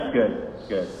good.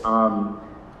 Good.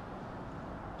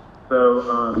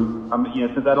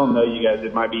 Since I don't know you guys,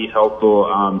 it might be helpful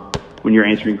when you're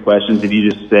answering questions if you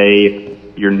just say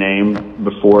your name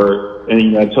before,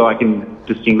 and so I can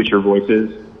distinguish your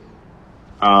voices.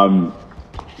 So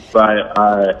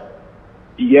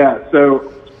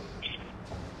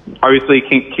obviously,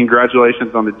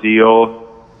 congratulations on the deal.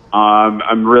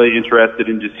 I'm really interested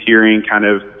in just hearing kind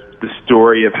of the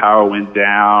story of how it went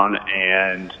down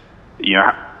and,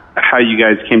 how you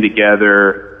guys came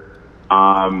together,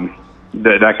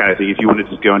 that kind of thing. If you want to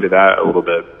just go into that a little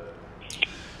bit.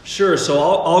 Sure. So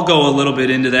I'll go a little bit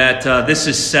into that. This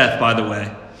is Seth, by the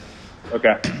way.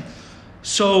 Okay.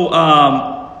 So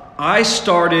I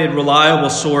started Reliable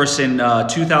Source in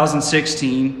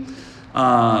 2016.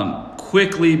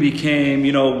 Quickly became,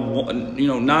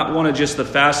 not one of just the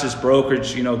fastest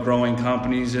brokerage, growing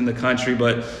companies in the country,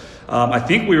 but I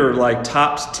think we were like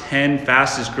top 10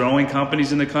 fastest growing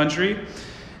companies in the country.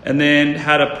 And then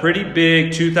had a pretty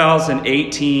big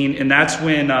 2018, and that's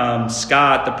when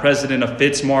Scott, the president of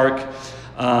Fitzmark,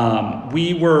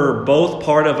 we were both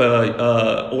part of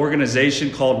a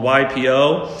organization called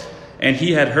YPO, and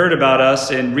he had heard about us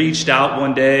and reached out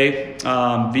one day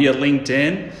via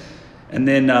LinkedIn. And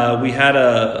then we had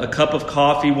a cup of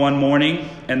coffee one morning,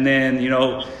 and then,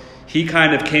 he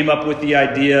kind of came up with the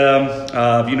idea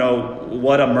of,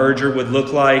 what a merger would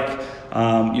look like,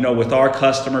 with our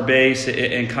customer base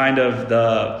and kind of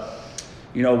the,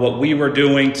 what we were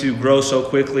doing to grow so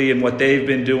quickly and what they've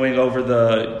been doing over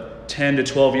the 10 to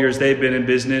 12 years they've been in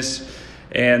business.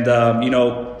 And,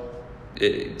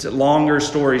 longer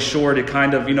story short, it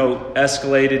kind of,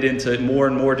 escalated into more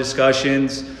and more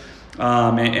discussions.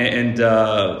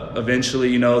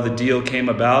 Eventually, the deal came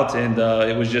about, and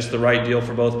it was just the right deal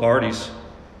for both parties.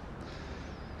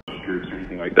 Groups or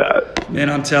anything like that? Man,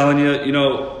 I'm telling you,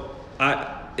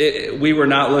 we were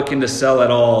not looking to sell at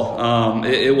all.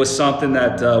 It was something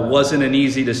that wasn't an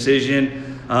easy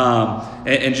decision,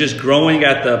 and just growing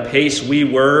at the pace we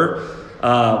were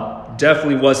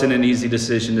definitely wasn't an easy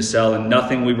decision to sell, and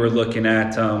nothing we were looking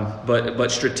at.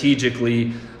 But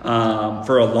strategically,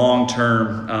 for a long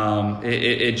term,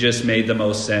 it just made the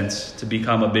most sense to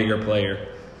become a bigger player.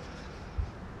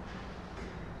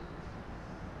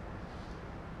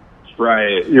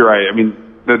 Right, you're right. I mean,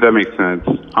 that makes sense.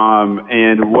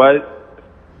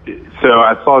 So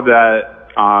I saw that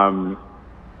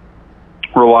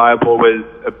Reliable was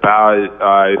about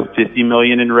 $50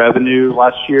 million in revenue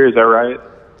last year. Is that right?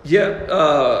 Yeah.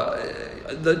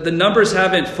 The numbers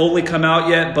haven't fully come out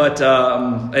yet, but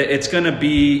it's going to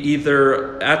be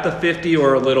either at the 50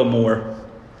 or a little more.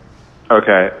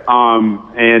 Okay.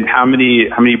 And how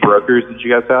many brokers did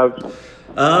you guys have?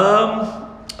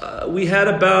 We had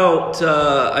about,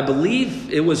 I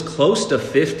believe it was close to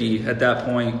 50 at that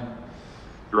point.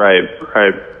 Right.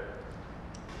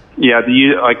 Yeah,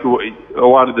 a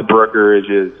lot of the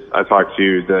brokerages I talked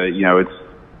to, it's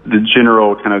the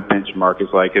general kind of benchmark is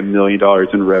like $1 million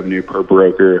in revenue per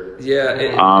broker. Yeah,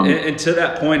 and to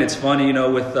that point, it's funny,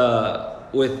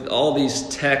 with all these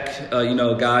tech,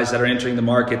 guys that are entering the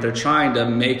market, they're trying to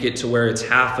make it to where it's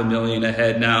 $500,000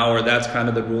 ahead now, or that's kind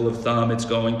of the rule of thumb it's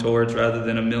going towards rather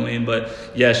than $1 million. But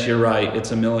yes, you're right.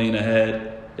 It's $1 million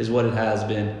ahead is what it has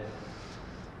been.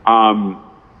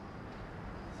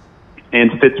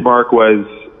 And Fitzmark was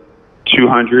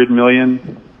 $200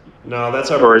 million. No, that's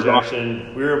our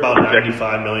projection. We were about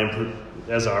 $95 million,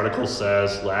 as the article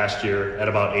says, last year at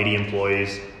about 80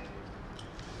 employees.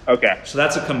 Okay. So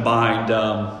that's a combined.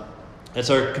 That's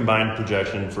our combined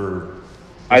projection for.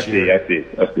 I see.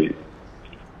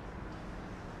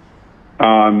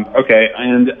 Okay,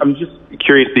 and I'm just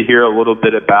curious to hear a little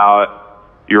bit about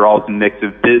your all's mix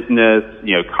of business,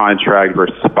 contract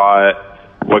versus spot.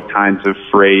 What kinds of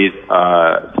freight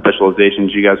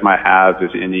specializations you guys might have,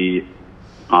 if any.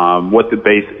 What the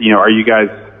base, do you guys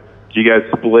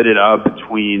split it up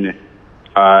between,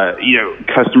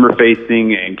 customer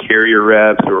facing and carrier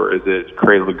reps, or is it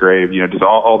cradle to grave, just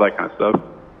all that kind of stuff?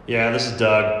 Yeah, this is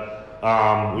Doug.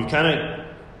 We've kind of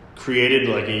created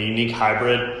like a unique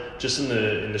hybrid just in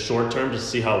the short term to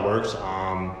see how it works.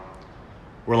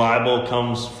 Reliable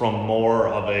comes from more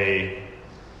of a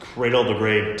cradle to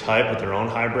grave type with their own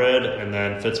hybrid, and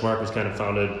then Fitzmark was kind of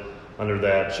founded under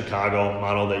that Chicago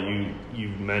model that you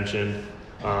mentioned.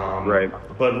 Right.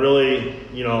 But really,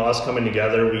 us coming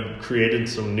together, we created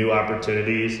some new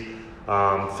opportunities.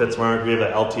 Fitzmark, we have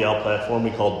an LTL platform we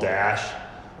call Dash.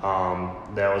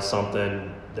 That was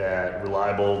something that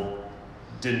Reliable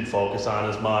didn't focus on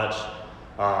as much.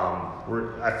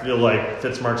 I feel like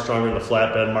Fitzmark's stronger in the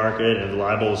flatbed market and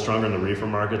Reliable is stronger in the reefer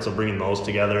market, so bringing those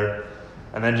together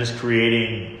and then just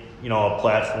creating, a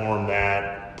platform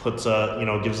that puts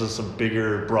gives us a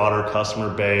bigger, broader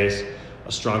customer base,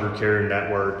 a stronger carrier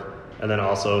network, and then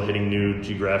also hitting new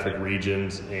geographic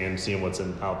regions and seeing what's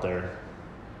out there.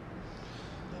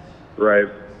 Right.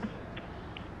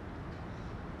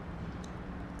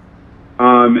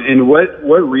 And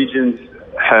what regions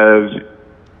have,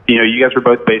 you guys were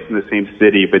both based in the same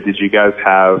city, but did you guys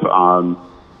have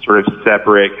sort of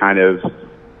separate kind of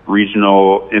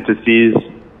regional emphases?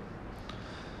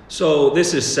 So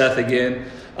this is Seth again.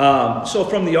 So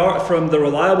from the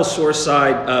reliable source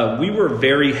side, we were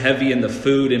very heavy in the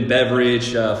food and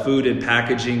beverage, food and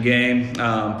packaging game.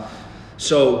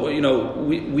 So we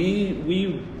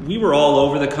were all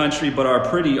over the country, but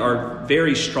our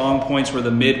very strong points were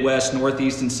the Midwest,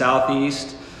 Northeast, and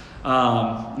Southeast.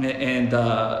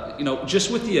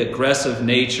 Just with the aggressive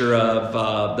nature of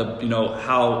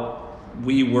how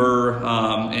we were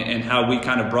and how we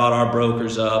kind of brought our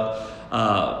brokers up.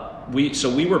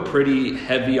 We were pretty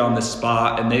heavy on the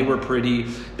spot, and they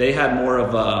had more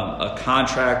of a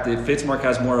contracted, Fitzmark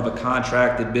has more of a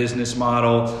contracted business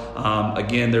model.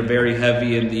 Again, they're very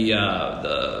heavy in the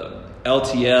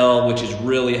LTL, which is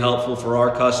really helpful for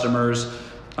our customers,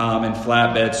 and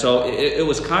flatbed. So it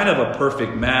was kind of a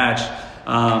perfect match.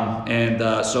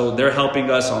 So they're helping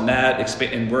us on that,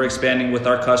 and we're expanding with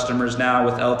our customers now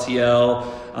with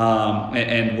LTL.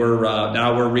 And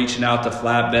we're reaching out to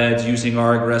flatbeds using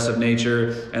our aggressive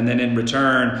nature, and then in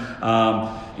return,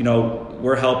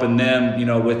 we're helping them,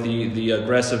 with the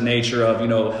aggressive nature of,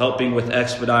 helping with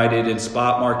expedited and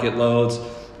spot market loads.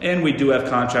 And we do have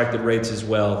contracted rates as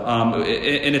well.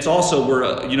 And it's also,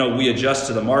 we adjust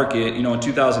to the market. In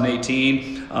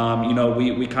 2018,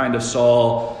 we kind of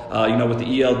saw, with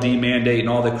the ELD mandate and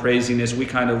all the craziness, we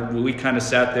kind of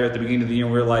sat there at the beginning of the year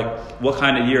and we were like, what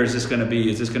kind of year is this going to be?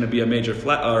 Is this going to be a major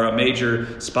flat or a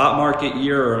major spot market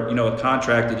year, or, a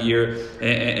contracted year?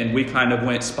 And we kind of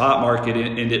went spot market,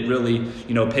 and it really,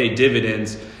 paid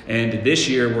dividends. And this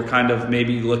year we're kind of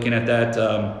maybe looking at that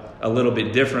a little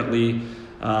bit differently.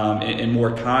 And more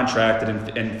contracted,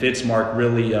 and Fitzmark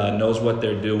really knows what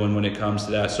they're doing when it comes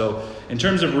to that. So in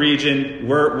terms of region,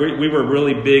 we were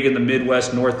really big in the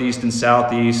Midwest, Northeast, and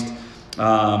Southeast,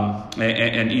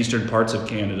 and eastern parts of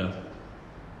Canada.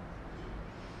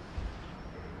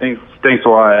 Thanks a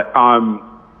lot.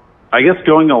 I guess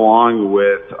going along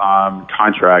with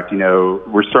contract,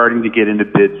 we're starting to get into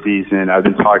bid season. I've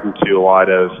been talking to a lot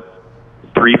of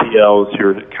 3PLs who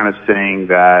are kind of saying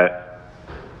that.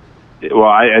 Well,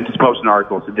 I just posted an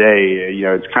article today.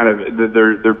 It's kind of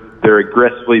they're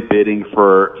aggressively bidding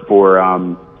for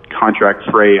contract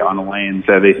freight on the lanes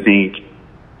that they think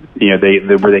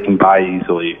where they can buy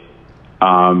easily.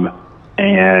 But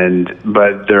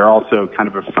they're also kind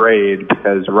of afraid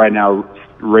because right now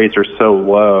rates are so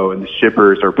low and the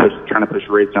shippers are trying to push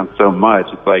rates down so much.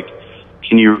 It's like,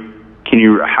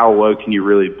 how low can you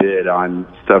really bid on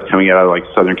stuff coming out of like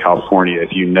Southern California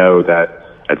if you know that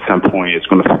at some point it's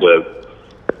going to flip?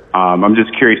 I'm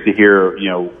just curious to hear,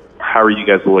 how are you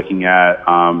guys looking at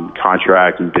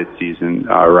contract and bid season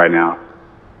right now?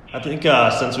 I think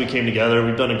since we came together,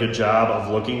 we've done a good job of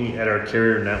looking at our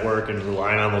carrier network and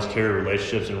relying on those carrier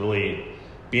relationships and really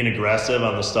being aggressive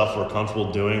on the stuff we're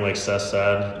comfortable doing. Like Seth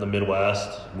said, the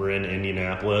Midwest, we're in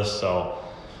Indianapolis, so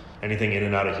anything in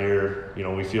and out of here,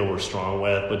 we feel we're strong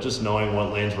with. But just knowing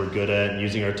what lanes we're good at and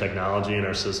using our technology and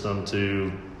our system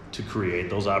to create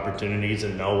those opportunities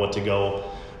and know what to go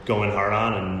in hard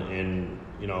on and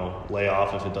lay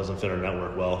off if it doesn't fit our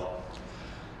network well.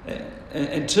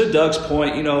 And to Doug's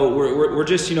point, we're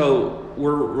just,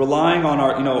 we're relying on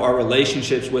our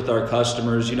relationships with our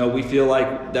customers. We feel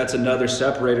like that's another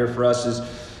separator for us is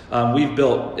we've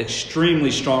built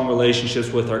extremely strong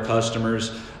relationships with our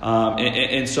customers.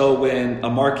 And so when a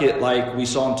market like we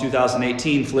saw in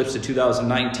 2018 flips to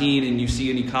 2019 and you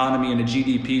see an economy and a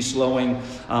GDP slowing,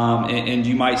 and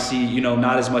you might see,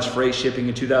 not as much freight shipping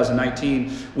in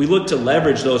 2019, we look to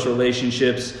leverage those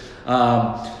relationships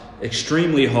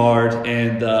extremely hard.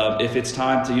 And if it's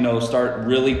time to, start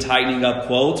really tightening up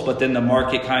quotes, but then the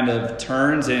market kind of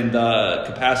turns and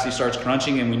capacity starts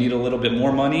crunching and we need a little bit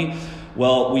more money,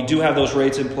 well, we do have those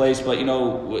rates in place, but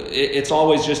it's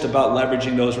always just about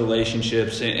leveraging those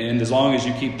relationships, and as long as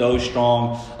you keep those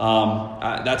strong,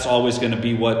 that's always going to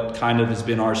be what kind of has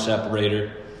been our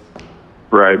separator.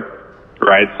 Right.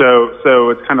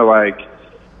 So it's kind of like,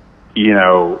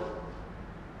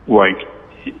 like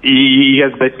you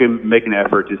guys basically make an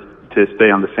effort to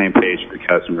stay on the same page with the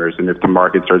customers, and if the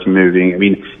market starts moving,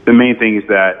 the main thing is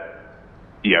that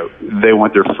they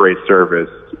want their freight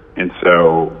serviced, and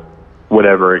so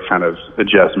whatever kind of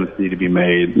adjustments need to be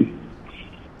made.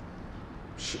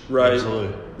 Right.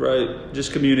 Absolutely. Right.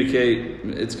 Just communicate.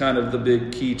 It's kind of the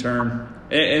big key term.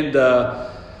 And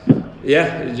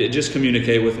just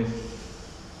communicate with them.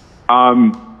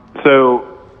 So,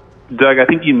 Doug, I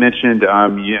think you mentioned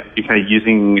you're kind of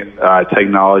using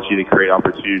technology to create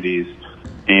opportunities.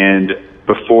 And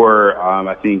before,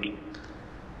 I think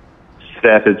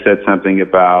Seth had said something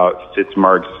about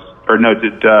Doug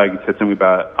said something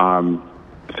about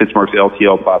Fitzmark's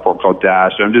LTL platform called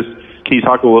Dash. Can you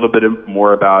talk a little bit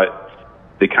more about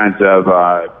the kinds of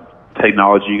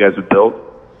technology you guys have built?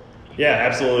 Yeah,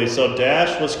 absolutely. So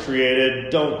Dash was created,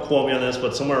 don't quote me on this,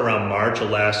 but somewhere around March of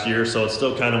last year. So it's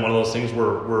still kind of one of those things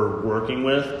we're working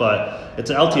with, but it's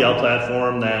an LTL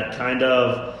platform that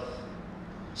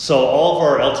so all of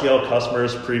our LTL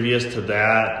customers previous to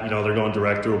that, they're going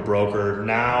direct through a broker.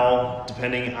 Now,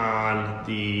 depending on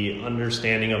the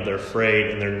understanding of their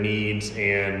freight and their needs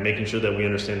and making sure that we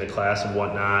understand the class and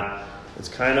whatnot, it's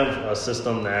kind of a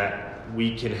system that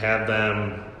we can have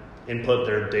them input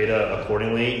their data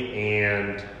accordingly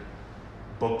and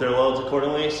book their loads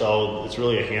accordingly. So it's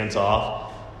really a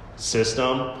hands-off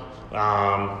system.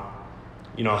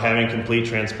 Having complete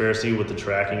transparency with the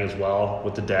tracking as well,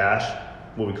 with the Dash,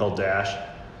 what we call Dash.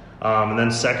 And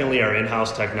then secondly, our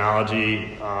in-house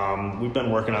technology. We've been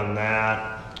working on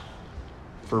that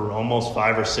for almost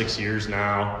 5 or 6 years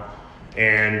now.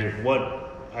 And what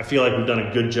I feel like we've done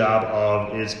a good job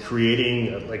of is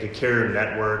creating a carrier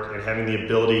network and having the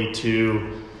ability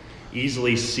to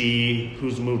easily see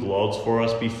who's moved loads for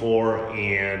us before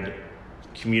and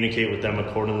communicate with them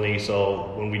accordingly.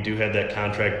 So when we do have that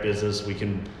contract business, we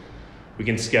can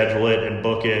schedule it and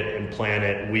book it and plan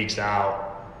it weeks out.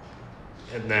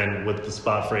 And then with the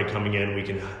spot freight coming in, we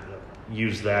can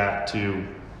use that to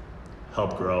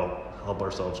help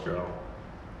ourselves grow.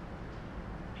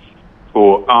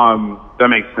 Cool. That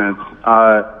makes sense.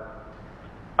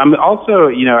 I'm also,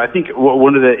 I think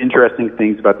one of the interesting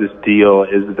things about this deal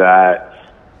is that,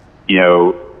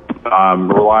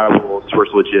 Reliable Source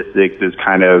Logistics is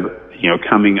kind of,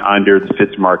 coming under the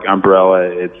Fitzmark umbrella.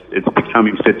 It's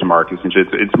becoming Fitzmark. Essentially,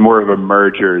 it's more of a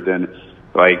merger than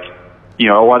a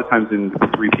lot of times in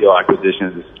 3PL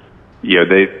acquisitions,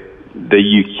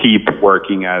 you keep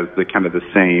working as the kind of the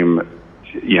same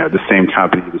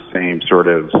company, the same sort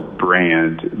of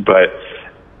brand. But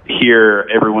here,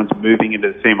 everyone's moving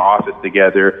into the same office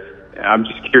together. I'm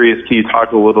just curious, can you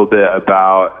talk a little bit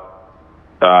about,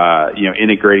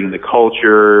 integrating the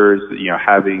cultures,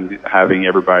 having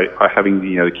everybody,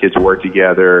 the kids work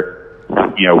together?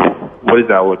 What does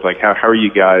that look like? How are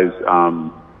you guys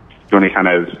going to kind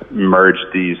of merge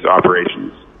these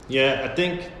operations? Yeah, I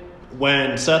think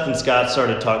when Seth and Scott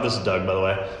started talking, this is Doug, by the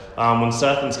way. When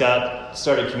Seth and Scott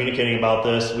started communicating about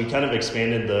this, we kind of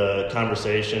expanded the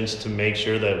conversations to make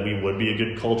sure that we would be a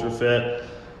good culture fit.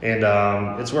 And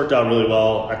it's worked out really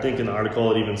well. I think in the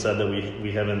article it even said that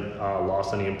we haven't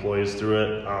lost any employees through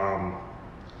it.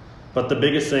 But the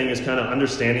biggest thing is kind of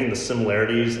understanding the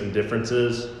similarities and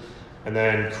differences and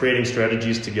then creating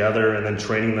strategies together and then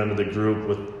training them to the group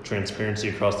with transparency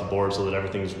across the board so that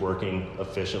everything's working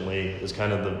efficiently is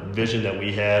kind of the vision that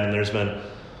we had. And there's been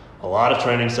a lot of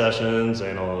training sessions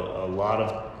and a lot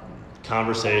of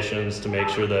conversations to make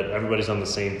sure that everybody's on the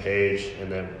same page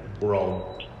and that we're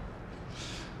all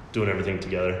doing everything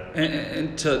together.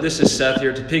 And this is Seth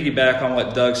here. To piggyback on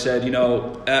what Doug said,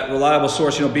 at Reliable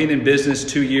Source, being in business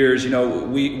 2 years,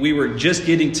 we were just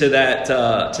getting to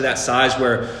that size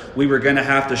where we were going to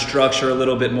have to structure a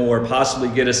little bit more, possibly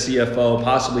get a CFO,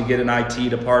 possibly get an IT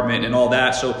department and all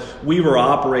that. So we were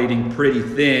operating pretty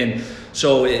thin.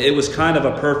 So it was kind of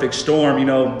a perfect storm.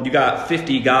 You got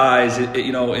 50 guys.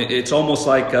 It's almost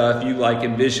like if you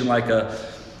envision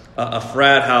a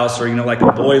frat house or like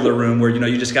a boiler room where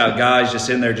you just got guys just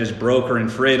in there just brokering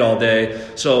freight all day.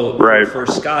 So right. For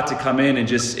Scott to come in and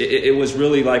just it was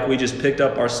really like we just picked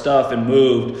up our stuff and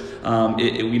moved.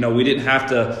 We didn't have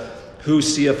to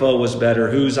whose CFO was better,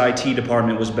 whose IT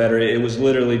department was better. It was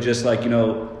literally just like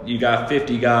you got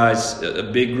 50 guys, a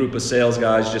big group of sales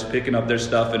guys just picking up their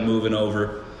stuff and moving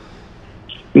over.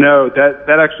 No,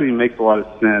 that actually makes a lot of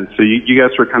sense. So you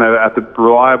guys were kind of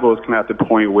Reliable is kind of at the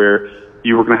point where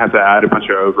you were going to have to add a bunch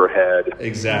of overhead.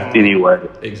 Exactly. Anyway.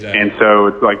 Exactly. And so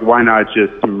it's like, why not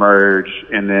just merge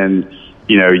and then,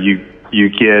 you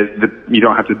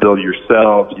don't have to build it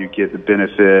yourself. You get the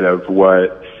benefit of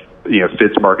what,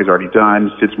 Fitzmark has already done.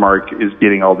 Fitzmark is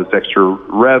getting all this extra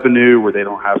revenue where they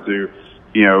don't have to,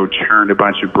 churn a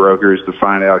bunch of brokers to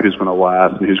find out who's going to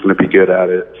last and who's going to be good at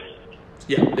it.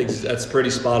 Yeah, that's pretty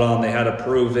spot on. They had a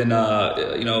proven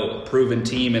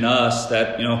team in us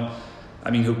that, who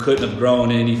couldn't have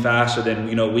grown any faster than,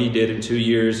 we did in 2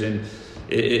 years. And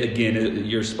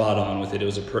you're spot on with it. It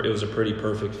was a pretty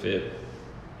perfect fit.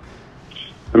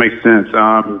 That makes sense.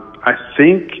 I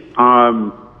think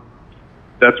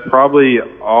that's probably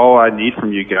all I need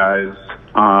from you guys.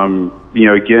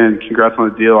 Again, congrats on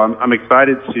the deal. I'm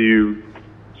excited to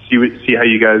see how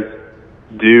you guys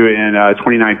do in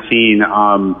 2019.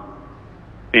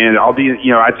 And I'll be,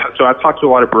 I talk to a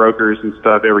lot of brokers and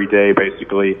stuff every day,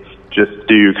 basically, just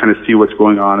to kind of see what's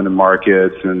going on in the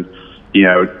markets and,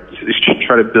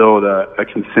 try to build a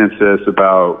consensus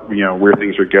about, where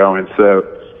things are going. So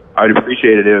I'd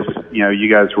appreciate it if, you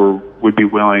guys would be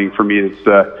willing for me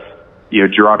to,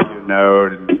 drop you a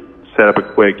note and set up a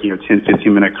quick, 10,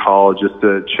 15-minute call just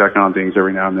to check on things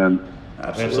every now and then.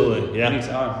 Absolutely. Yeah.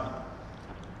 Anytime.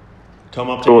 Come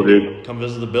up to cool, me, dude. Come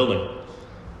visit the building.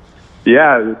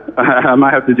 Yeah, I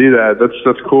might have to do that.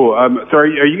 That's cool. So are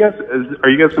you guys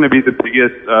going to be the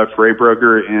biggest freight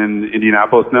broker in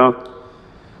Indianapolis now?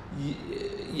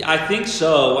 I think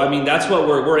so. I mean, that's what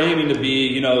we're aiming to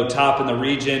be, top in the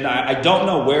region. I don't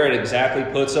know where it exactly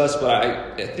puts us, but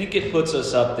I think it puts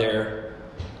us up there.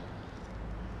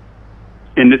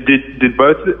 And did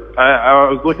both?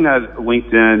 I was looking at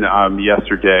LinkedIn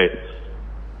yesterday.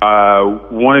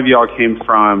 One of y'all came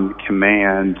from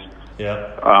Command.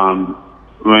 Yeah.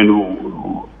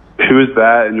 Who is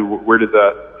that, and where did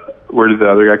the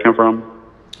other guy come from?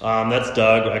 That's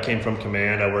Doug. I came from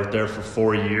Command. I worked there for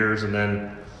 4 years, and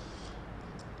then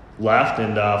left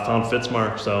and found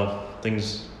Fitzmark. So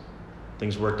things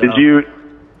worked out.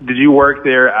 Did you work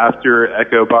there after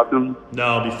Echo bought them?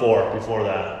 No, before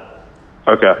that.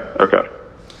 Okay.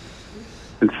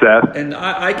 And Seth? And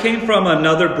I came from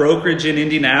another brokerage in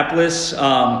Indianapolis,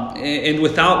 and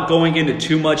without going into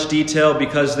too much detail,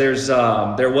 because there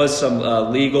was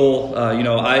some legal,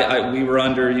 we were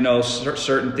under,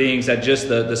 certain things that just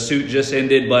the suit just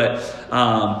ended, but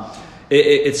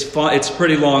it's fun. It's a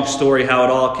pretty long story how it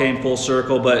all came full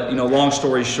circle, but long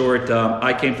story short,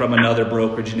 I came from another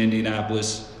brokerage in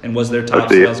Indianapolis and was their top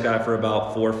sales guy for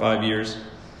about 4 or 5 years.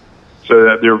 So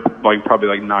that they're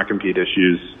probably non-compete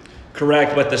issues.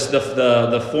 Correct, but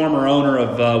the former owner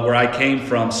of where I came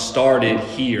from started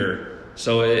here,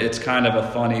 so it's kind of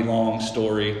a funny long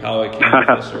story how it came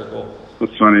full circle.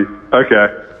 That's funny. Okay,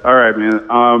 all right, man.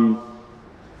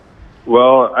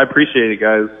 Well, I appreciate it,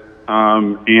 guys,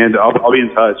 and I'll be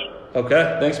in touch.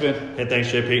 Okay, thanks, man. Hey, thanks,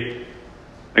 JP.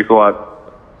 Thanks a lot.